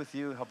connect with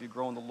you, help you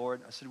grow in the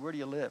Lord. I said, where do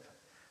you live?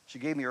 She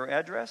gave me her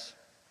address.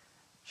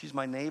 She's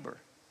my neighbor.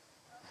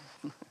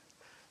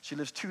 She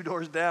lives 2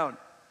 doors down.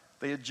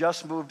 They had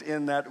just moved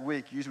in that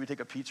week. Usually we take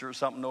a pizza or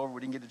something over.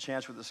 We didn't get a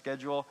chance with the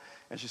schedule.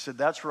 And she said,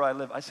 that's where I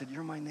live. I said,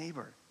 you're my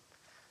neighbor.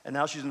 And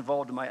now she's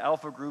involved in my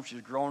Alpha group.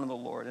 She's grown in the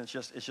Lord. And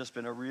it's just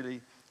been a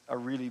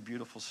really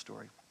beautiful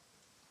story.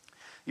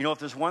 If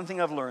there's one thing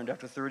I've learned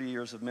after 30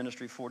 years of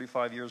ministry,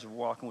 45 years of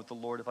walking with the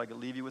Lord, if I could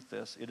leave you with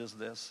this, it is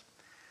this.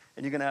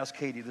 And you can ask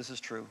Katie, this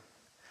is true.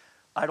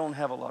 I don't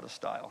have a lot of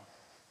style.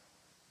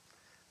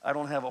 I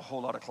don't have a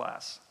whole lot of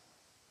class.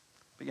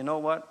 But you know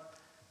what?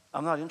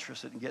 I'm not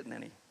interested in getting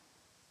any.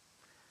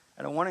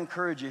 And I want to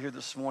encourage you here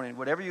this morning,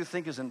 whatever you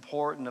think is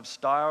important of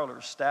style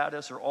or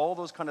status or all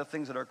those kind of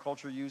things that our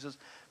culture uses,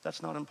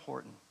 that's not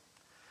important.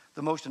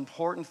 The most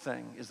important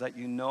thing is that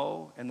you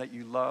know and that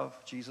you love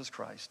Jesus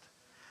Christ,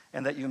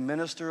 and that you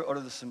minister out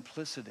of the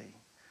simplicity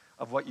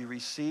of what you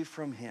receive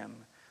from him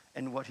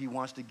and what he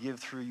wants to give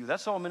through you.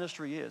 That's all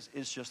ministry is.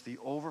 It's just the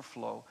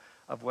overflow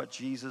of what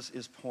Jesus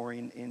is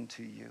pouring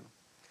into you.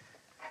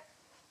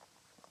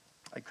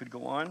 I could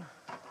go on,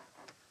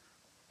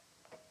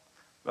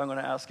 but I'm going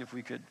to ask if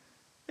we could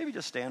maybe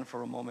just stand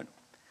for a moment.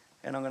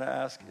 And I'm going to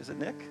ask, is it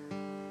Nick?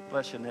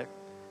 Bless you, Nick.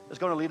 Is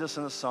going to lead us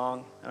in a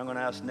song, and I'm going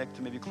to ask Nick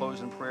to maybe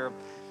close in prayer.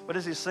 But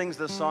as he sings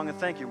this song, and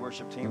thank you,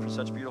 worship team, for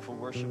such beautiful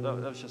worship.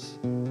 That was just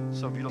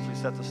so beautifully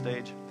set the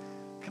stage.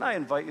 Can I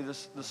invite you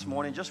this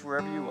morning, just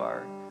wherever you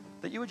are,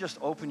 that you would just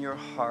open your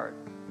heart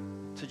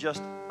to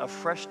just a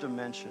fresh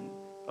dimension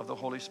of the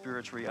Holy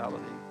Spirit's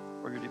reality,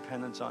 or your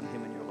dependence on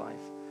him in your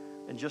life,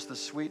 and just the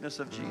sweetness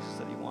of Jesus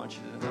that he wants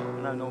you to know.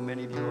 And I know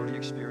many of you already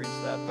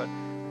experienced that, but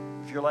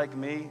if you're like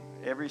me,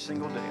 every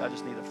single day, I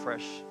just need a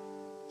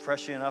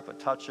freshen up, a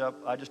touch up.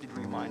 I just need to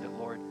be reminded,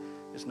 Lord,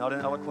 it's not in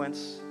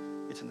eloquence,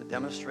 it's in the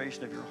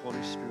demonstration of your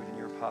Holy Spirit and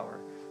your power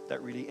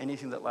that really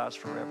anything that lasts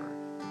forever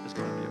is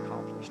going to be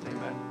accomplished.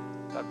 Amen.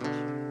 God bless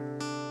you.